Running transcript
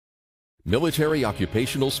Military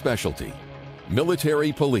Occupational Specialty,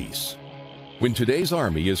 Military Police. When today's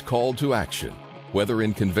Army is called to action, whether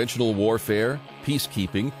in conventional warfare,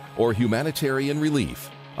 peacekeeping, or humanitarian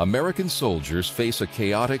relief, American soldiers face a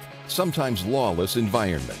chaotic, sometimes lawless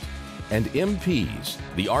environment. And MPs,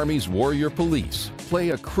 the Army's warrior police,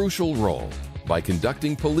 play a crucial role by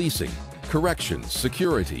conducting policing, corrections,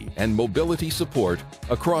 security, and mobility support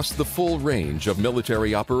across the full range of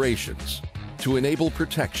military operations to enable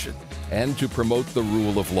protection and to promote the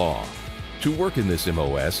rule of law. To work in this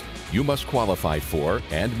MOS, you must qualify for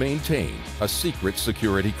and maintain a secret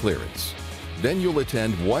security clearance. Then you'll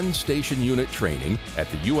attend one station unit training at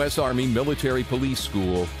the U.S. Army Military Police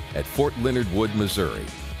School at Fort Leonard Wood, Missouri,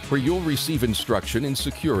 where you'll receive instruction in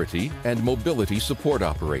security and mobility support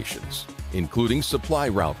operations, including supply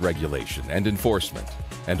route regulation and enforcement,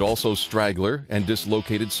 and also straggler and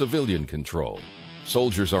dislocated civilian control.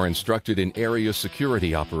 Soldiers are instructed in area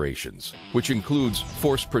security operations, which includes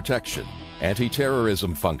force protection,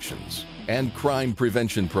 anti-terrorism functions, and crime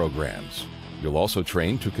prevention programs. You'll also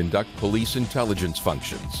train to conduct police intelligence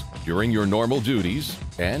functions during your normal duties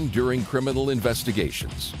and during criminal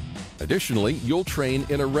investigations. Additionally, you'll train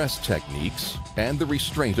in arrest techniques and the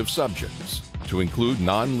restraint of subjects, to include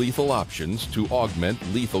non-lethal options to augment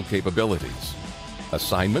lethal capabilities.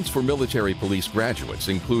 Assignments for military police graduates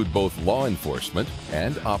include both law enforcement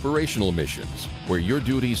and operational missions, where your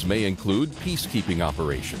duties may include peacekeeping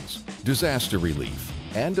operations, disaster relief,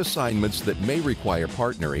 and assignments that may require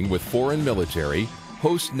partnering with foreign military,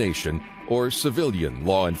 host nation, or civilian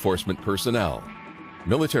law enforcement personnel.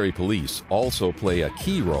 Military police also play a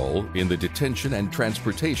key role in the detention and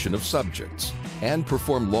transportation of subjects and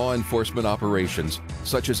perform law enforcement operations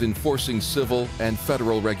such as enforcing civil and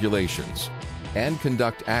federal regulations, and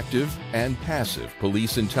conduct active and passive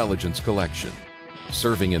police intelligence collection.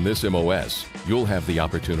 Serving in this MOS, you'll have the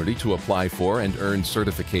opportunity to apply for and earn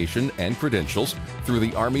certification and credentials through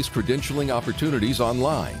the Army's credentialing opportunities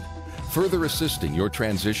online, further assisting your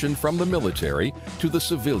transition from the military to the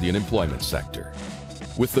civilian employment sector.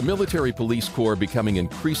 With the Military Police Corps becoming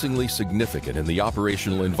increasingly significant in the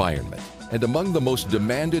operational environment and among the most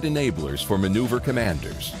demanded enablers for maneuver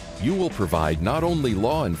commanders, you will provide not only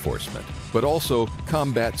law enforcement, but also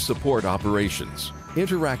combat support operations,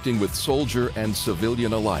 interacting with soldier and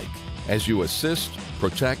civilian alike as you assist,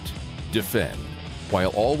 protect, defend, while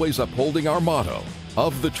always upholding our motto,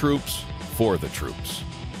 of the troops, for the troops.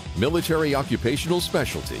 Military Occupational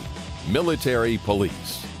Specialty, Military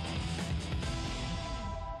Police.